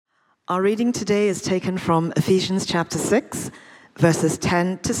Our reading today is taken from Ephesians chapter 6, verses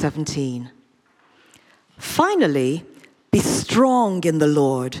 10 to 17. Finally, be strong in the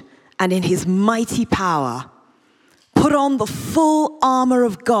Lord and in his mighty power. Put on the full armor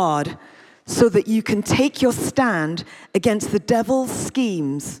of God so that you can take your stand against the devil's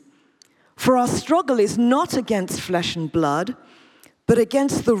schemes. For our struggle is not against flesh and blood, but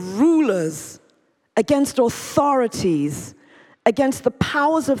against the rulers, against authorities, against the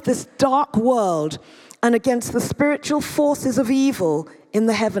powers of this dark world, and against the spiritual forces of evil in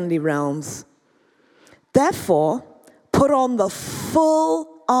the heavenly realms. Therefore, put on the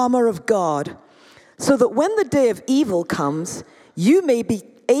full armor of God, so that when the day of evil comes, you may be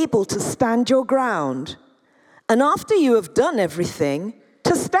able to stand your ground. And after you have done everything,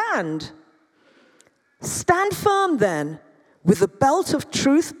 to stand. Stand firm then, with the belt of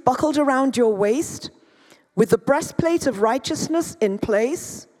truth buckled around your waist, with the breastplate of righteousness in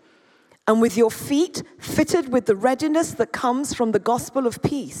place, and with your feet fitted with the readiness that comes from the gospel of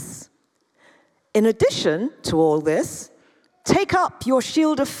peace. In addition to all this, take up your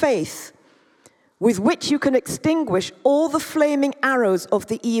shield of faith, with which you can extinguish all the flaming arrows of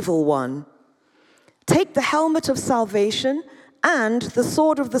the evil one. Take the helmet of salvation and the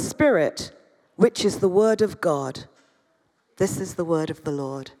sword of the Spirit, which is the word of God. This is the word of the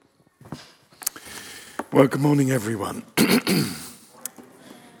Lord. Well, good morning, everyone.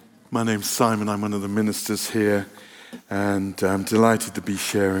 My name's Simon. I'm one of the ministers here, and I'm delighted to be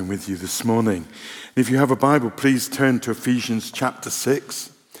sharing with you this morning. If you have a Bible, please turn to Ephesians chapter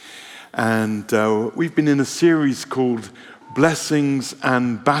 6. And we've been in a series called Blessings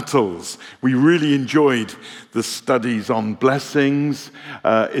and Battles. We really enjoyed the studies on blessings.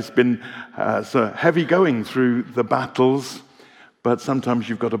 It's been so heavy going through the battles, but sometimes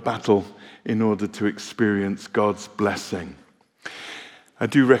you've got to battle in order to experience God's blessing. I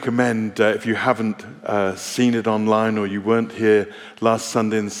do recommend, if you haven't seen it online or you weren't here last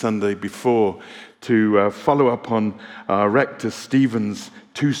Sunday and the Sunday before, to follow up on our Rector Stephen's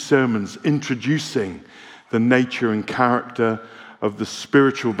 2 sermons introducing the nature and character of the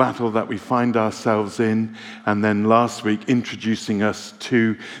spiritual battle that we find ourselves in, and then last week introducing us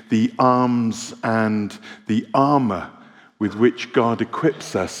to the arms and the armor with which God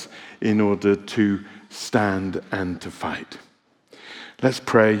equips us in order to stand and to fight. Let's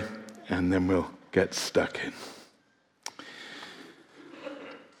pray, and then we'll get stuck in.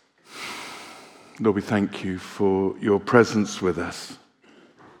 Lord, we thank you for your presence with us.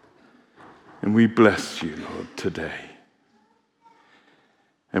 And we bless you, Lord, today.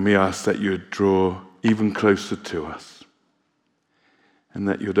 And we ask that you would draw even closer to us. And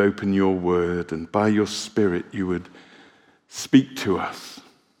that you would open your word, and by your Spirit you would speak to us.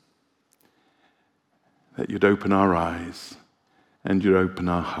 That you'd open our eyes and you'd open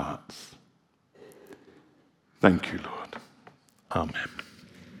our hearts. Thank you, Lord. Amen.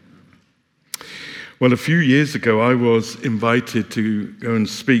 Well, a few years ago, I was invited to go and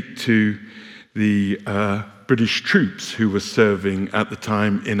speak to the British troops who were serving at the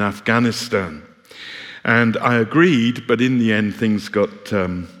time in Afghanistan. And I agreed, but in the end, things got,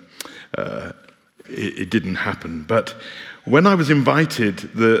 it didn't happen. But when I was invited,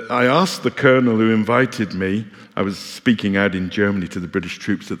 I asked the colonel who invited me. I was speaking out in Germany to the British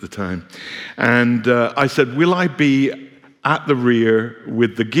troops at the time. And I said, will I be at the rear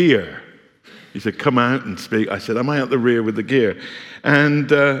with the gear? He said, come out and speak. I said, am I at the rear with the gear?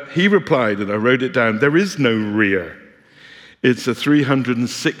 And he replied, and I wrote it down, there is no rear. It's a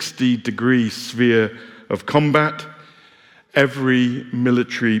 360-degree sphere of combat. Every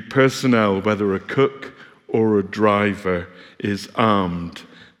military personnel, whether a cook or a driver, is armed.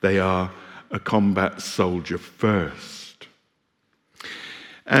 They are a combat soldier first.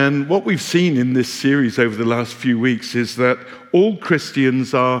 And what we've seen in this series over the last few weeks is that all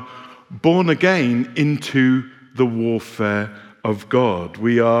Christians are born again into the warfare of God.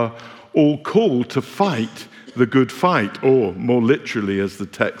 We are all called to fight the good fight, or more literally, as the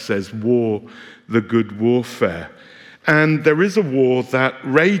text says, war the good warfare. And there is a war that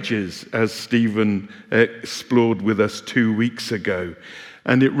rages, as Stephen explored with us 2 weeks ago.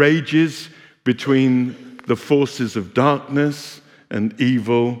 And it rages between the forces of darkness and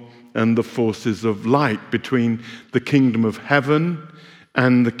evil and the forces of light, between the kingdom of heaven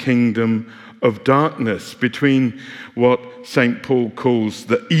and the kingdom of darkness, between what St. Paul calls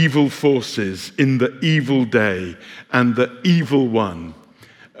the evil forces in the evil day and the evil one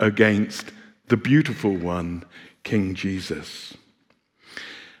against the beautiful one, King Jesus.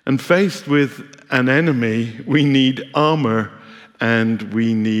 And faced with an enemy, we need armor and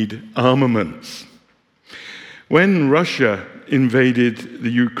we need armaments. When Russia invaded the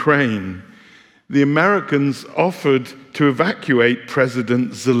Ukraine, the Americans offered to evacuate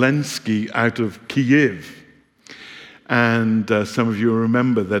President Zelensky out of Kyiv. And some of you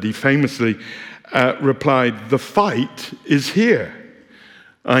remember that he famously replied, "The fight is here.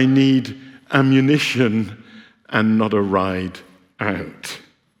 I need ammunition and not a ride out."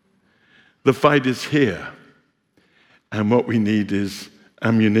 The fight is here. And what we need is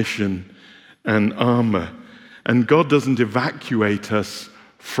ammunition and armor. And God doesn't evacuate us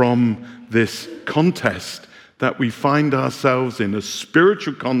from this contest that we find ourselves in, a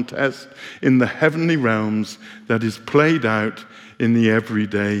spiritual contest in the heavenly realms that is played out in the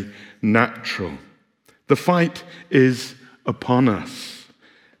everyday natural. The fight is upon us,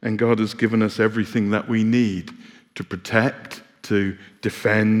 and God has given us everything that we need to protect, to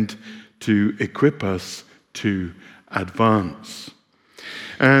defend, to equip us to advance.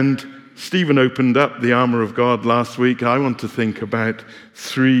 And Stephen opened up the armor of God last week. I want to think about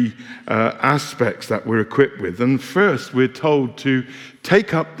three aspects that we're equipped with. And first, we're told to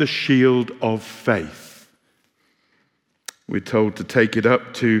take up the shield of faith. We're told to take it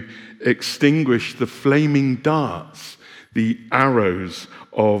up to extinguish the flaming darts, the arrows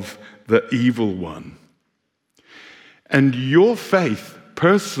of the evil one. And your faith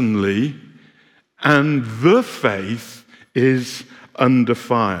personally and the faith is under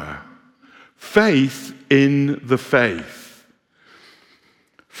fire. Faith in the faith.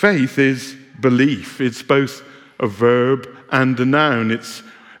 Faith is belief. It's both a verb and a noun. It's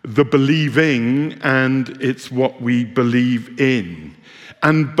the believing and it's what we believe in.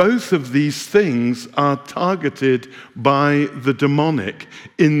 And both of these things are targeted by the demonic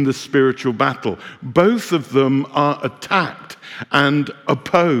in the spiritual battle. Both of them are attacked and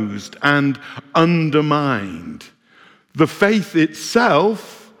opposed and undermined. The faith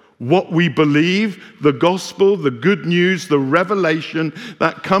itself, what we believe, the gospel, the good news, the revelation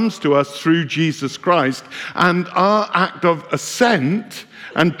that comes to us through Jesus Christ, and our act of assent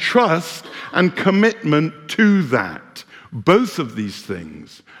and trust and commitment to that. Both of these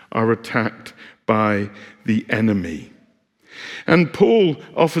things are attacked by the enemy. And Paul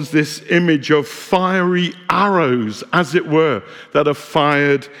offers this image of fiery arrows, as it were, that are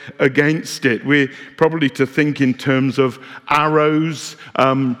fired against it. We're probably to think in terms of arrows.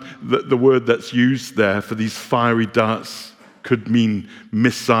 The word that's used there for these fiery darts could mean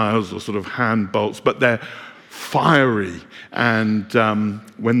missiles or sort of hand bolts, but they're fiery. And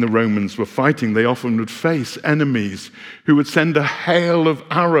when the Romans were fighting, they often would face enemies who would send a hail of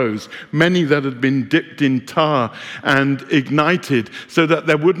arrows, many that had been dipped in tar and ignited, so that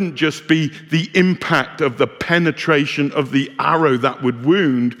there wouldn't just be the impact of the penetration of the arrow that would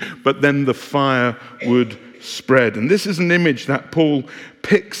wound, but then the fire would spread. And this is an image that Paul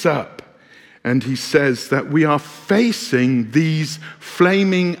picks up. And he says that we are facing these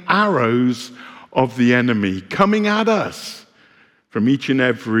flaming arrows of the enemy coming at us from each and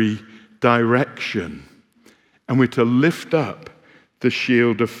every direction. And we're to lift up the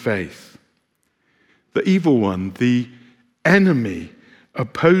shield of faith. The evil one, the enemy,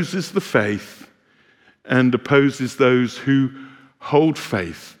 opposes the faith and opposes those who hold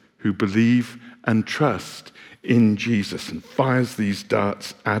faith, who believe and trust in Jesus, and fires these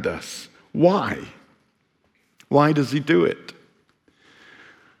darts at us. Why? Why does he do it?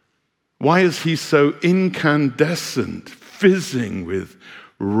 Why is he so incandescent, fizzing with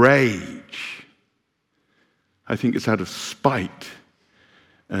rage? I think it's out of spite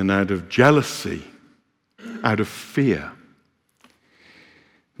and out of jealousy, out of fear.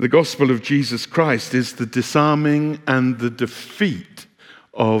 The gospel of Jesus Christ is the disarming and the defeat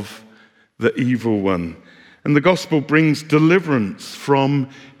of the evil one. And the gospel brings deliverance from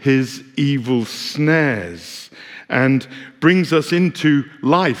his evil snares and brings us into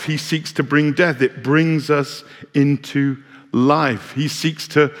life. He seeks to bring death. It brings us into life. He seeks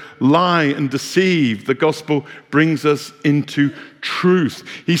to lie and deceive. The gospel brings us into truth.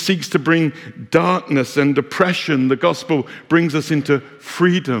 He seeks to bring darkness and oppression. The gospel brings us into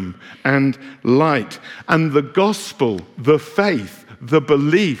freedom and light. And the gospel, the faith, the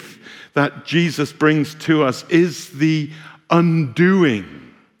belief that Jesus brings to us is the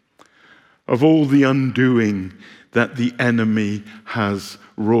undoing of all the undoing that the enemy has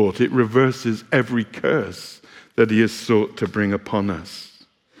wrought. It reverses every curse that he has sought to bring upon us.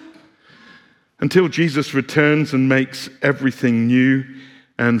 Until Jesus returns and makes everything new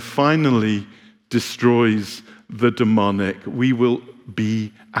and finally destroys the demonic, we will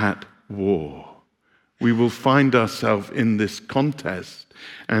be at war. We will find ourselves in this contest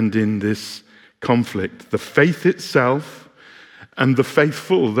and in this conflict. The faith itself and the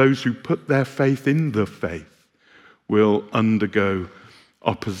faithful, those who put their faith in the faith, will undergo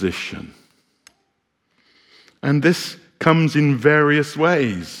opposition. And this comes in various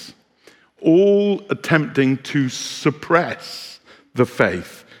ways, all attempting to suppress the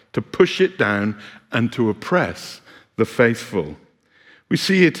faith, to push it down and to oppress the faithful. We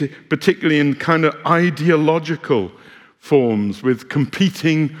see it particularly in kind of ideological forms with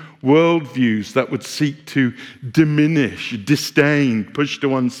competing worldviews that would seek to diminish, disdain, push to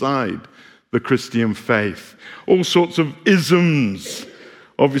one side the Christian faith. All sorts of isms.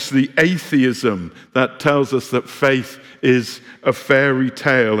 Obviously, atheism that tells us that faith is a fairy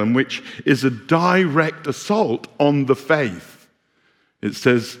tale and which is a direct assault on the faith. It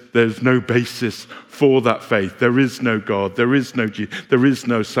says there's no basis for that faith. There is no God. There is no Jesus. There is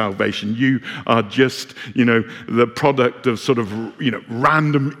no salvation. You are just, the product of sort of,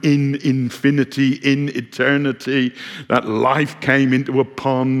 random in infinity, in eternity. That life came into a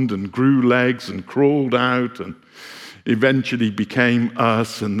pond and grew legs and crawled out and eventually became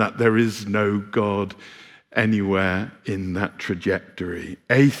us, and that there is no God anywhere in that trajectory.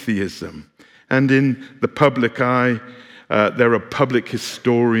 Atheism. And in the public eye, there are public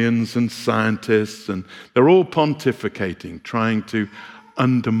historians and scientists, and they're all pontificating, trying to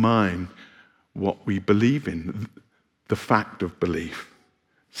undermine what we believe in, the fact of belief.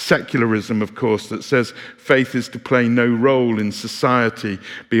 Secularism, of course, that says faith is to play no role in society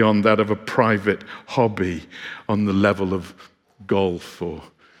beyond that of a private hobby on the level of golf or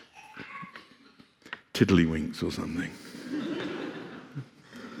tiddlywinks or something.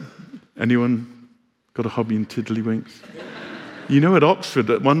 Anyone got a hobby in tiddlywinks? At Oxford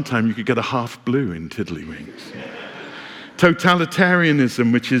at one time you could get a half blue in tiddlywinks.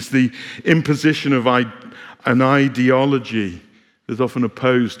 Totalitarianism, which is the imposition of an ideology is often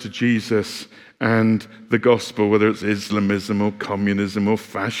opposed to Jesus and the gospel, whether it's Islamism or communism or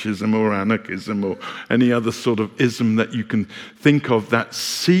fascism or anarchism or any other sort of ism that you can think of that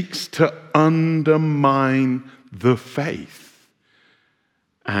seeks to undermine the faith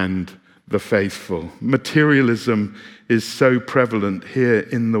and the faithful. Materialism is so prevalent here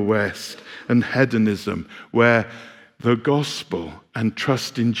in the West, and hedonism, where the gospel and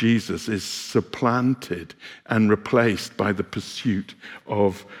trust in Jesus is supplanted and replaced by the pursuit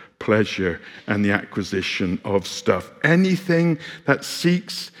of pleasure and the acquisition of stuff. Anything that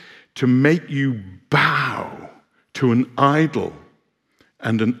seeks to make you bow to an idol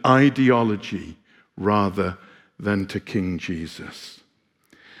and an ideology rather than to King Jesus.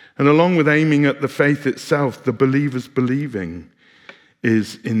 And along with aiming at the faith itself, the believer's believing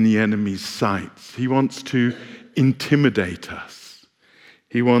is in the enemy's sights. He wants to intimidate us.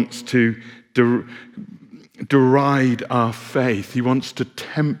 He wants to deride our faith. He wants to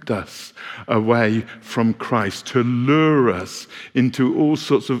tempt us away from Christ, to lure us into all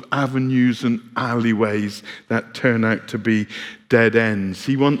sorts of avenues and alleyways that turn out to be dead ends.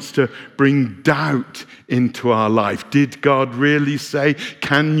 He wants to bring doubt into our life. Did God really say?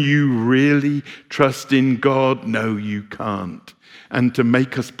 Can you really trust in God? No, you can't. And to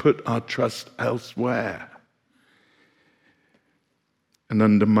make us put our trust elsewhere. An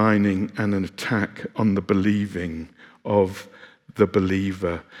undermining and an attack on the believing of the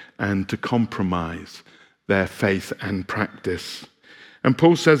believer, and to compromise their faith and practice. And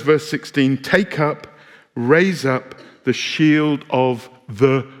Paul says, verse 16, take up, raise up the shield of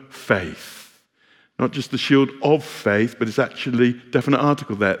the faith. Not just the shield of faith, but it's actually definite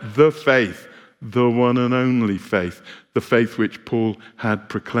article there. The faith, the one and only faith. The faith which Paul had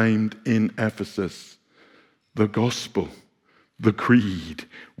proclaimed in Ephesus. The gospel. The creed,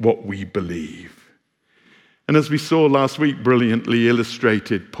 what we believe. And as we saw last week, brilliantly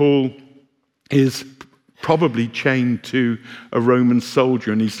illustrated, Paul is probably chained to a Roman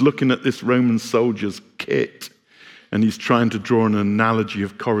soldier, and he's looking at this Roman soldier's kit, and he's trying to draw an analogy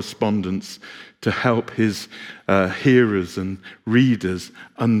of correspondence to help his hearers and readers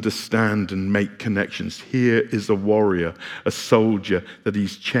understand and make connections. Here is a warrior, a soldier that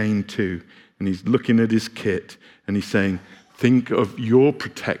he's chained to, and he's looking at his kit, and he's saying, think of your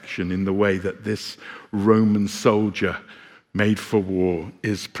protection in the way that this Roman soldier made for war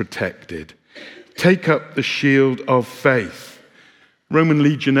is protected. Take up the shield of faith. Roman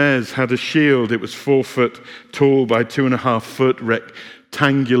legionnaires had a shield. It was 4 foot tall by 2.5 foot,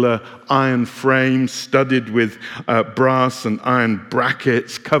 rectangular iron frame studded with brass and iron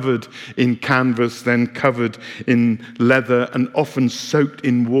brackets, covered in canvas, then covered in leather, and often soaked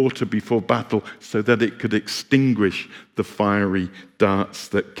in water before battle so that it could extinguish the fiery darts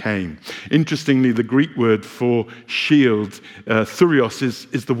that came. Interestingly, the Greek word for shield, thurios,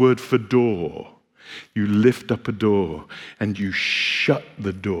 is the word for door. You lift up a door and you shut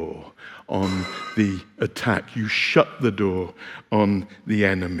the door on the attack. You shut the door on the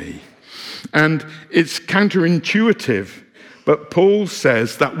enemy. And it's counterintuitive, but Paul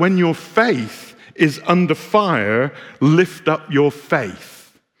says that when your faith is under fire, lift up your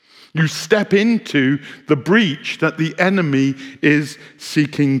faith. You step into the breach that the enemy is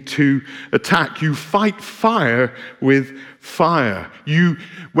seeking to attack. You fight fire with fire.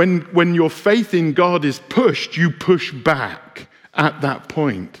 When your faith in God is pushed, you push back at that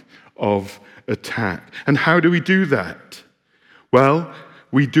point of attack. And how do we do that? Well,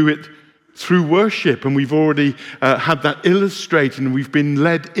 we do it through worship, and we've already had that illustrated, and we've been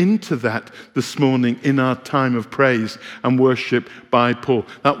led into that this morning in our time of praise and worship by Paul.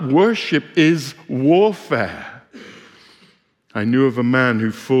 That worship is warfare. I knew of a man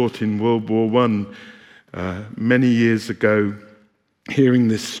who fought in World War I many years ago, hearing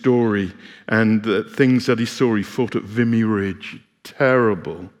this story and the things that he saw. He fought at Vimy Ridge,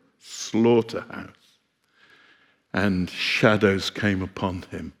 terrible slaughterhouse, and shadows came upon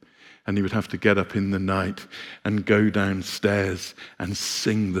him. And he would have to get up in the night and go downstairs and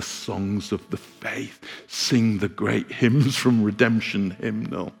sing the songs of the faith, sing the great hymns from Redemption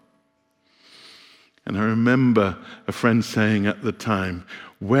Hymnal. And I remember a friend saying at the time,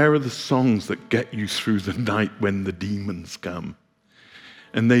 where are the songs that get you through the night when the demons come?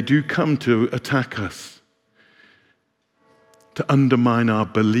 And they do come to attack us, to undermine our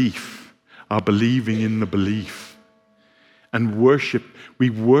belief, our believing in the belief. And we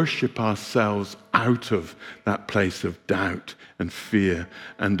worship ourselves out of that place of doubt and fear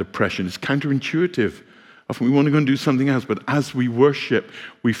and depression. It's counterintuitive. Often we want to go and do something else, but as we worship,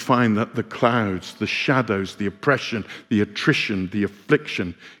 we find that the clouds, the shadows, the oppression, the attrition, the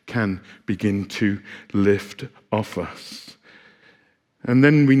affliction can begin to lift off us. And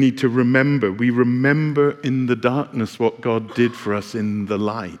then we need to remember. We remember in the darkness what God did for us in the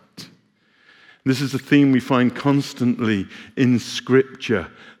light. This is a theme we find constantly in Scripture,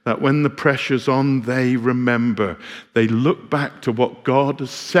 that when the pressure's on, they remember. They look back to what God has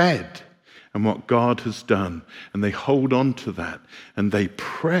said and what God has done, and they hold on to that, and they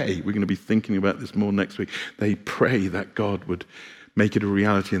pray. We're going to be thinking about this more next week. They pray that God would make it a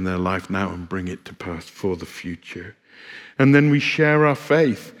reality in their life now and bring it to pass for the future. And then we share our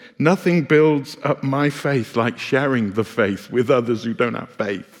faith. Nothing builds up my faith like sharing the faith with others who don't have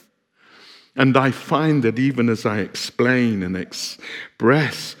faith. And I find that even as I explain and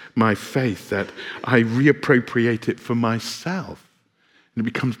express my faith, that I reappropriate it for myself. And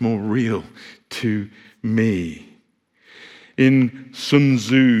it becomes more real to me. In Sun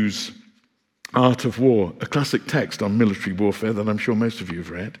Tzu's Art of War, a classic text on military warfare that I'm sure most of you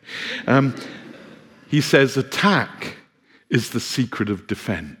have read, he says, attack is the secret of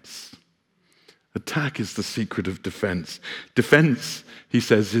defense. Attack is the secret of defense. Defense, he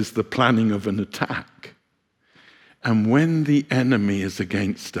says, is the planning of an attack. And when the enemy is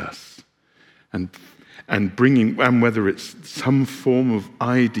against us, and whether it's some form of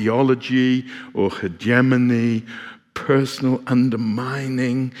ideology or hegemony, personal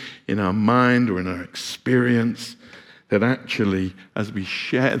undermining in our mind or in our experience, that actually, as we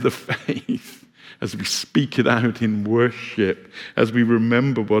share the faith, as we speak it out in worship, as we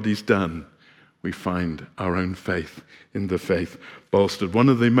remember what he's done, we find our own faith in the faith bolstered. One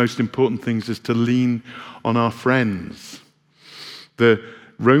of the most important things is to lean on our friends. The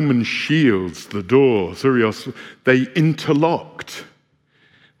Roman shields, the door, Thurios, they interlocked.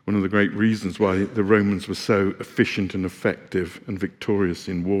 One of the great reasons why the Romans were so efficient and effective and victorious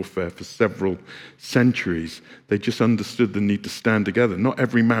in warfare for several centuries. They just understood the need to stand together. Not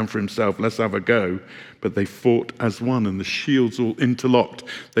every man for himself, let's have a go, but they fought as one, and the shields all interlocked.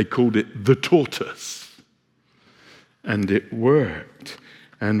 They called it the tortoise. And it worked.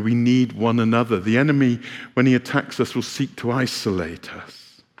 And we need one another. The enemy, when he attacks us, will seek to isolate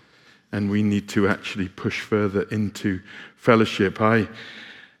us. And we need to actually push further into fellowship. I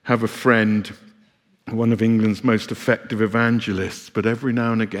have a friend, one of England's most effective evangelists, but every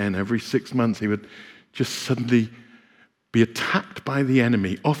now and again, every 6 months, he would just suddenly be attacked by the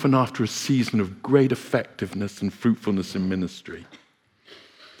enemy, often after a season of great effectiveness and fruitfulness in ministry.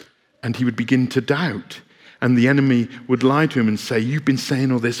 And he would begin to doubt. And the enemy would lie to him and say, you've been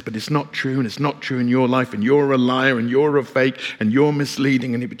saying all this, but it's not true, and it's not true in your life, and you're a liar, and you're a fake, and you're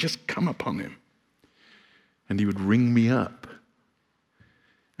misleading. And it would just come upon him. And he would ring me up.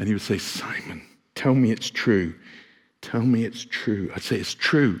 And he would say, Simon, tell me it's true. Tell me it's true. I'd say, it's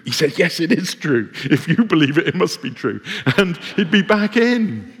true. He said, yes, it is true. If you believe it, it must be true. And he'd be back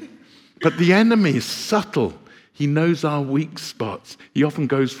in. But the enemy is subtle. He knows our weak spots. He often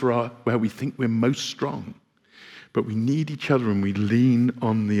goes for where we think we're most strong. But we need each other and we lean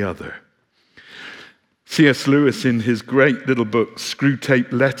on the other. C.S. Lewis, in his great little book,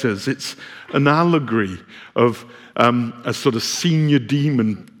 Screwtape Letters, it's an allegory of a sort of senior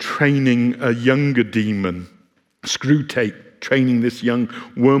demon training a younger demon. Screwtape training this young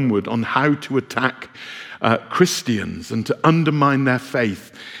wormwood on how to attack Christians and to undermine their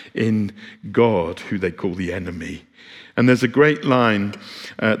faith in God, who they call the enemy. And there's a great line,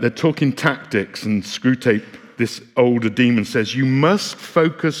 they're talking tactics, and Screwtape, this older demon, says, you must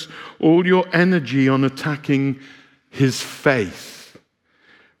focus all your energy on attacking his faith.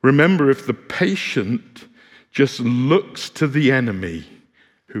 Remember, if the patient just looks to the enemy,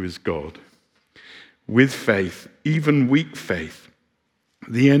 who is God, with faith, even weak faith,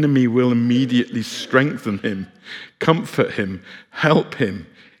 the enemy will immediately strengthen him, comfort him, help him,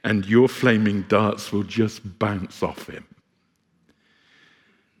 and your flaming darts will just bounce off him.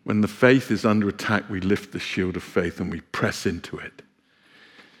 When the faith is under attack, we lift the shield of faith and we press into it.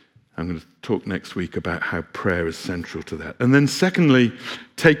 I'm going to talk next week about how prayer is central to that. And then secondly,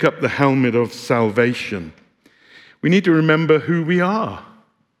 take up the helmet of salvation. We need to remember who we are.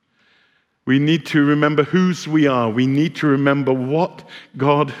 We need to remember whose we are. We need to remember what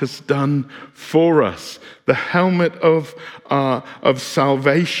God has done for us. The helmet of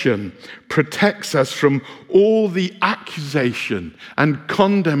salvation protects us from all the accusation and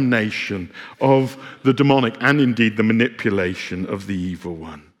condemnation of the demonic and indeed the manipulation of the evil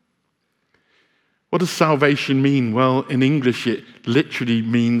one. What does salvation mean? Well, in English, it literally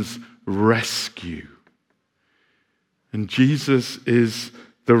means rescue. And Jesus is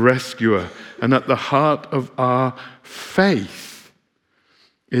the rescuer. And at the heart of our faith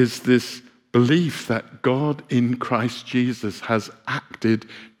is this belief that God in Christ Jesus has acted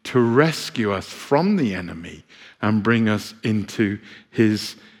to rescue us from the enemy and bring us into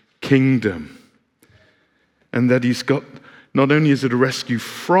his kingdom. And that he's got, not only is it a rescue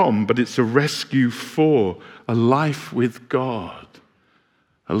from, but it's a rescue for a life with God,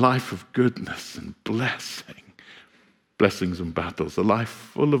 a life of goodness and blessing. Blessings and battles, a life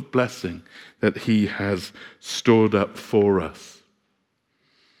full of blessing that he has stored up for us.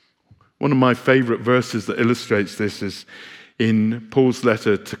 One of my favorite verses that illustrates this is in Paul's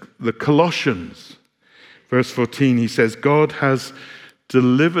letter to the Colossians. Verse 14, he says, God has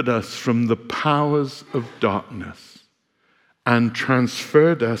delivered us from the powers of darkness and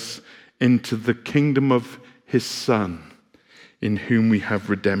transferred us into the kingdom of his Son, in whom we have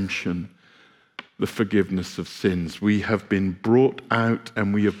redemption, the forgiveness of sins. We have been brought out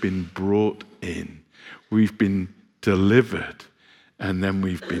and we have been brought in. We've been delivered and then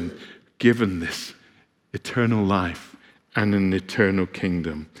we've been given this eternal life and an eternal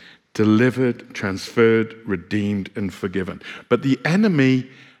kingdom. Delivered, transferred, redeemed, and forgiven. But the enemy,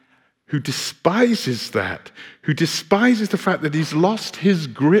 who despises that, who despises the fact that he's lost his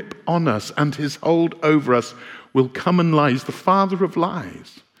grip on us and his hold over us, will come and lie. He's the father of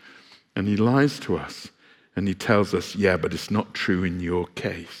lies. And he lies to us and he tells us, yeah, but it's not true in your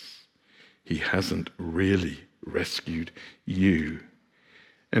case. He hasn't really rescued you.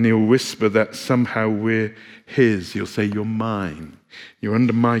 And he'll whisper that somehow we're his. He'll say, you're mine. You're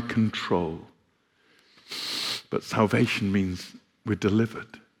under my control. But salvation means we're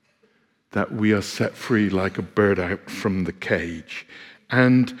delivered, that we are set free like a bird out from the cage,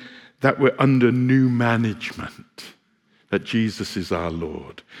 and that we're under new management. That Jesus is our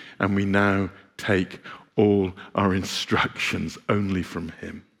Lord, and we now take all our instructions only from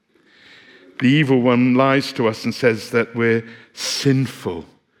him. The evil one lies to us and says that we're sinful,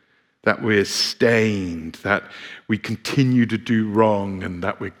 that we're stained, that we continue to do wrong, and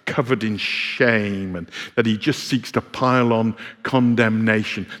that we're covered in shame, and that he just seeks to pile on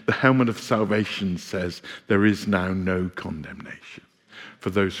condemnation. The helmet of salvation says there is now no condemnation for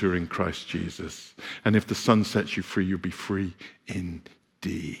those who are in Christ Jesus. And if the Son sets you free, you'll be free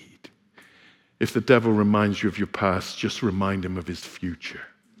indeed. If the devil reminds you of your past, just remind him of his future.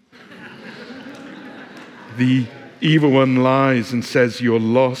 The evil one lies and says you're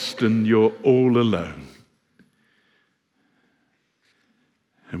lost and you're all alone.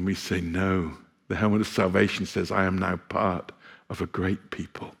 And we say no. The helmet of salvation says I am now part of a great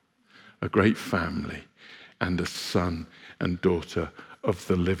people, a great family, and a son and daughter of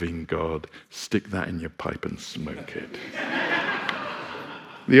the living God. Stick that in your pipe and smoke it.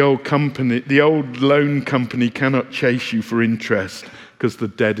 The old loan company cannot chase you for interest because the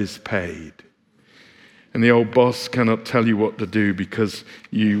debt is paid. And the old boss cannot tell you what to do because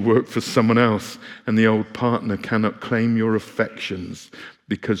you work for someone else. And the old partner cannot claim your affections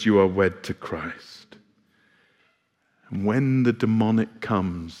because you are wed to Christ. And when the demonic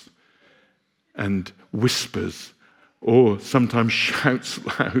comes and whispers or sometimes shouts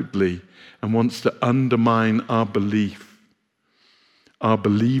loudly and wants to undermine our belief, our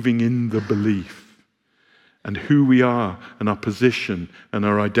believing in the belief, and who we are and our position and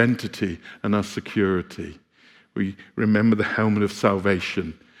our identity and our security, we remember the helmet of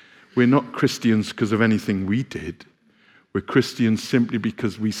salvation. We're not Christians because of anything we did. We're Christians simply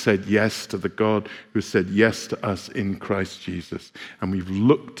because we said yes to the God who said yes to us in Christ Jesus. And we've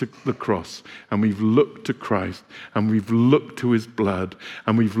looked to the cross, and we've looked to Christ, and we've looked to his blood,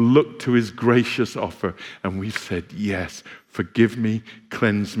 and we've looked to his gracious offer, and we've said, yes, forgive me,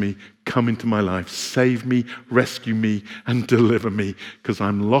 cleanse me, come into my life, save me, rescue me, and deliver me, because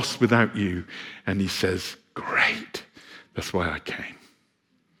I'm lost without you. And he says, great, that's why I came.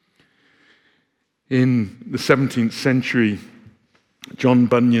 In the 17th century, John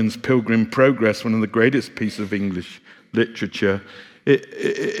Bunyan's Pilgrim Progress, one of the greatest pieces of English literature,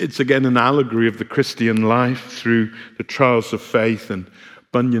 it's again an allegory of the Christian life through the trials of faith. And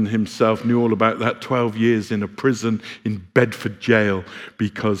Bunyan himself knew all about that 12 years in a prison in Bedford jail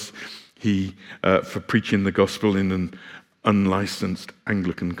because he, for preaching the gospel in an unlicensed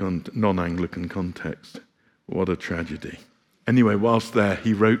non-Anglican context. What a tragedy. Anyway, whilst there,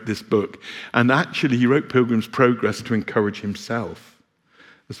 he wrote this book. And actually, he wrote Pilgrim's Progress to encourage himself,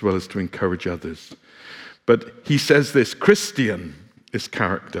 as well as to encourage others. But he says this: Christian, this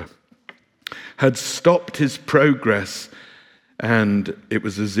character, had stopped his progress, and it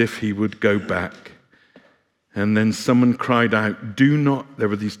was as if he would go back. And then someone cried out, do not, there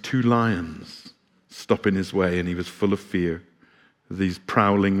were these two lions stopping his way, and he was full of fear, these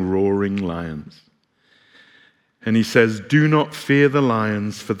prowling, roaring lions. And he says, do not fear the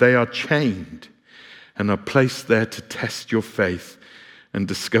lions, for they are chained and are placed there to test your faith and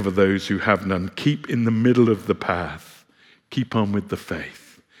discover those who have none. Keep in the middle of the path. Keep on with the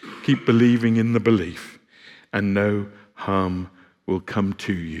faith. Keep believing in the belief, and no harm will come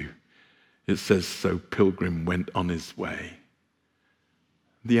to you. It says, so Pilgrim went on his way.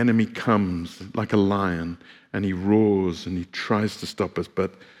 The enemy comes like a lion, and he roars and he tries to stop us,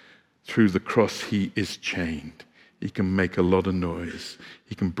 but through the cross he is chained. He can make a lot of noise.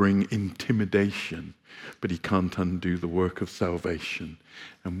 He can bring intimidation, but he can't undo the work of salvation,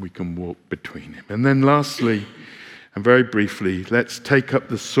 and we can walk between him. And then lastly, and very briefly, let's take up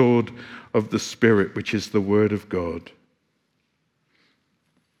the sword of the Spirit, which is the Word of God.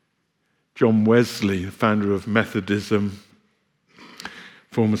 John Wesley, the founder of Methodism,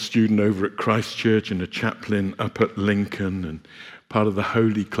 former student over at Christ Church and a chaplain up at Lincoln, and part of the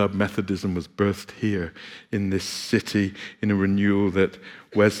Holy Club. Methodism was birthed here in this city in a renewal that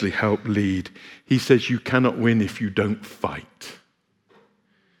Wesley helped lead. He says, you cannot win if you don't fight.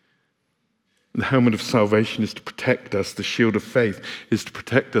 The helmet of salvation is to protect us. The shield of faith is to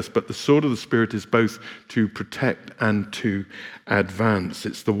protect us. But the sword of the Spirit is both to protect and to advance.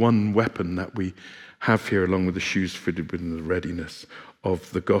 It's the one weapon that we have here, along with the shoes fitted with the readiness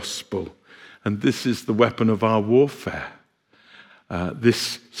of the gospel. And this is the weapon of our warfare.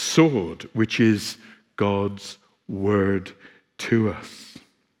 This sword, which is God's word to us.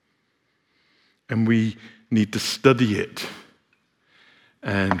 And we need to study it,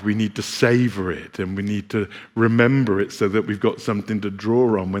 and we need to savor it, and we need to remember it so that we've got something to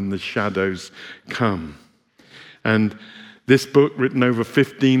draw on when the shadows come. And this book, written over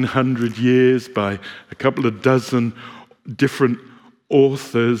 1,500 years by a couple of dozen different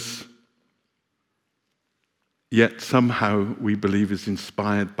authors, yet somehow we believe is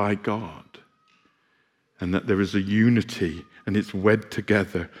inspired by God, and that there is a unity, and it's wed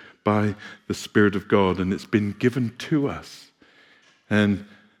together by the Spirit of God, and it's been given to us. And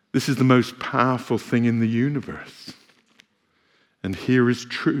this is the most powerful thing in the universe. And here is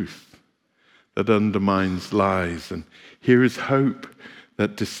truth that undermines lies, and here is hope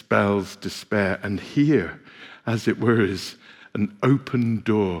that dispels despair, and here, as it were, is an open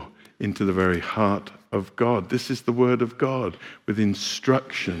door into the very heart of God. This is the Word of God with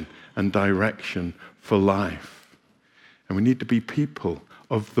instruction and direction for life. And we need to be people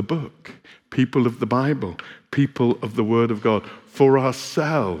of the book, people of the Bible, people of the Word of God for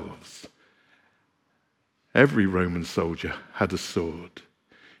ourselves. Every Roman soldier had a sword.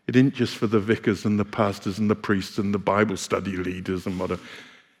 It isn't just for the vicars and the pastors and the priests and the Bible study leaders and whatever.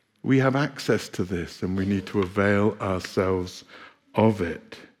 We have access to this, and we need to avail ourselves of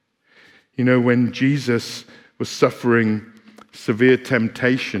it. You know, when Jesus was suffering severe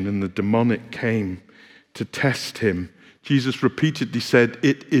temptation and the demonic came to test him, Jesus repeatedly said,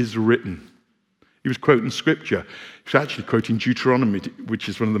 it is written. He was quoting scripture. He was actually quoting Deuteronomy, which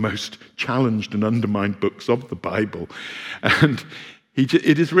is one of the most challenged and undermined books of the Bible. And it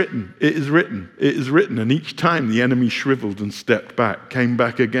is written, it is written, it is written. And each time the enemy shriveled and stepped back, came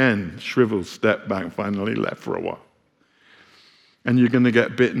back again, shriveled, stepped back, finally left for a while. And you're going to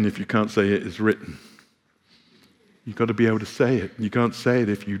get bitten if you can't say it is written. You've got to be able to say it. You can't say it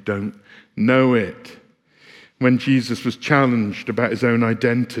if you don't know it. When Jesus was challenged about his own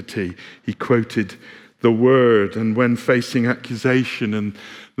identity, he quoted the word. And when facing accusation and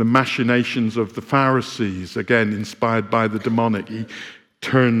the machinations of the Pharisees, again inspired by the demonic, he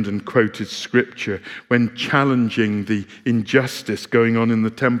turned and quoted scripture. When challenging the injustice going on in the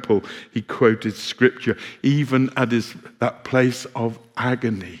temple, he quoted scripture. Even at that place of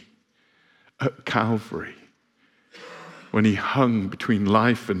agony at Calvary, when he hung between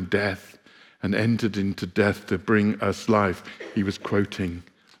life and death and entered into death to bring us life, he was quoting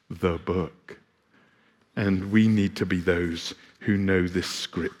the book. And we need to be those who know this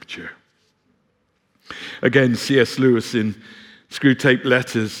scripture. Again, C.S. Lewis in Screwtape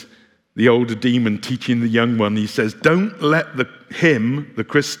Letters, the older demon teaching the young one, he says, don't let him, the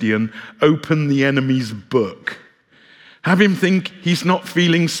Christian, open the enemy's book. Have him think he's not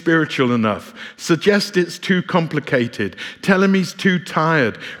feeling spiritual enough. Suggest it's too complicated. Tell him he's too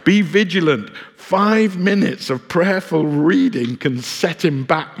tired. Be vigilant. 5 minutes of prayerful reading can set him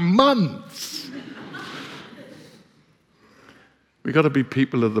back months. We've got to be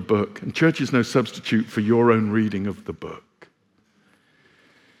people of the book. And church is no substitute for your own reading of the book.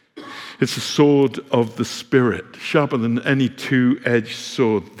 It's a sword of the Spirit, sharper than any two-edged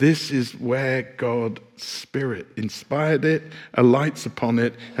sword. This is where God's Spirit inspired it, alights upon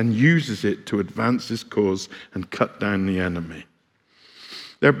it, and uses it to advance his cause and cut down the enemy.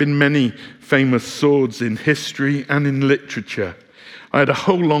 There have been many famous swords in history and in literature. I had a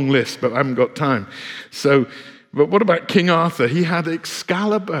whole long list, but I haven't got time. But what about King Arthur? He had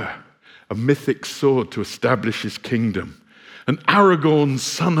Excalibur, a mythic sword to establish his kingdom. And Aragorn,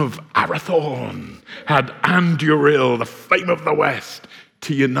 son of Arathorn, had Anduril, the fame of the West,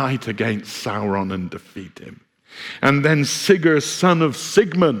 to unite against Sauron and defeat him. And then Sigurd, son of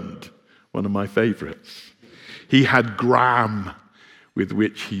Sigmund, one of my favorites. He had Gram, with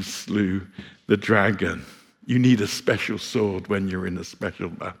which he slew the dragon. You need a special sword when you're in a special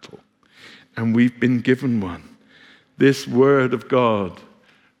battle. And we've been given one. This word of God,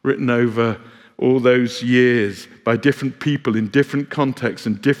 written over all those years by different people in different contexts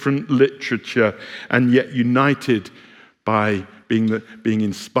and different literature, and yet united by being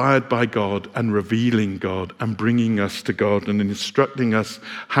inspired by God and revealing God and bringing us to God and instructing us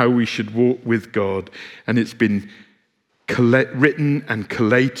how we should walk with God. And it's been written and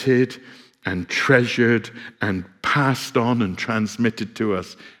collated and treasured and passed on and transmitted to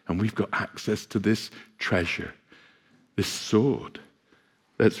us. And we've got access to this treasure, this sword.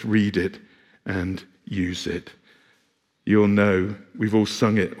 Let's read it and use it. You'll know, we've all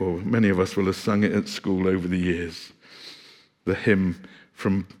sung it, or many of us will have sung it at school over the years. The hymn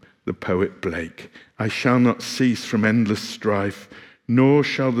from the poet Blake. I shall not cease from endless strife, nor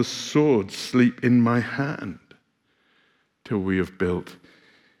shall the sword sleep in my hand, till we have built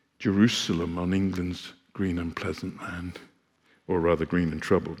Jerusalem on England's green and pleasant land, or rather green and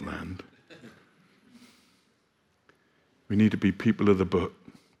troubled land. We need to be people of the book.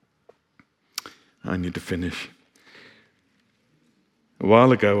 I need to finish. A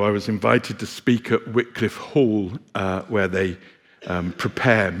while ago, I was invited to speak at Wycliffe Hall, where they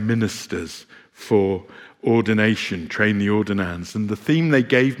prepare ministers for ordination, train the ordinands. And the theme they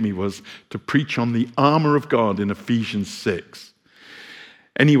gave me was to preach on the armour of God in Ephesians 6.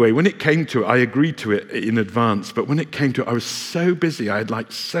 Anyway, when it came to it, I agreed to it in advance, but when it came to it, I was so busy. I had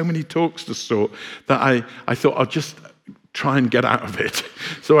like so many talks to sort that I thought I'll just try and get out of it.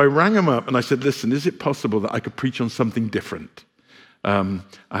 So I rang him up and I said, listen, is it possible that I could preach on something different and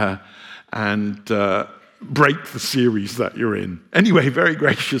break the series that you're in? Anyway, very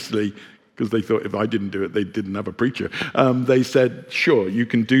graciously, because they thought if I didn't do it, they didn't have a preacher, they said, sure, you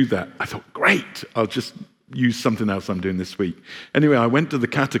can do that. I thought, great, I'll just use something else I'm doing this week. Anyway, I went to the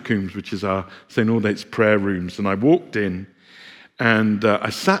catacombs, which is our St. Aldate's prayer rooms, and I walked in, and I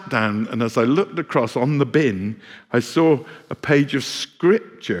sat down, and as I looked across on the bin, I saw a page of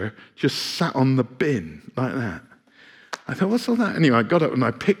scripture just sat on the bin, like that. I thought, what's all that? Anyway, I got up and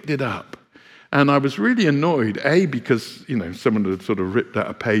I picked it up. And I was really annoyed, A, because, someone had sort of ripped out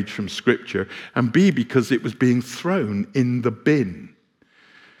a page from scripture, and B, because it was being thrown in the bin.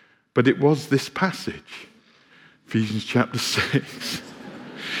 But it was this passage, Ephesians chapter 6.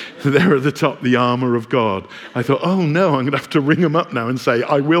 There at the top, the armour of God. I thought, oh no, I'm going to have to ring them up now and say,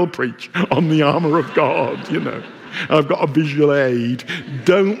 I will preach on the armour of God, I've got a visual aid.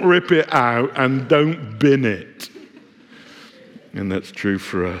 Don't rip it out and don't bin it. And that's true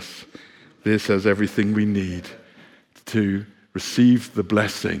for us. This has everything we need to receive the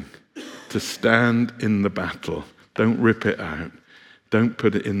blessing, to stand in the battle. Don't rip it out. Don't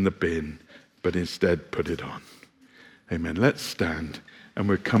put it in the bin, but instead put it on. Amen. Let's stand, and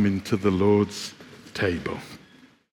we're coming to the Lord's table.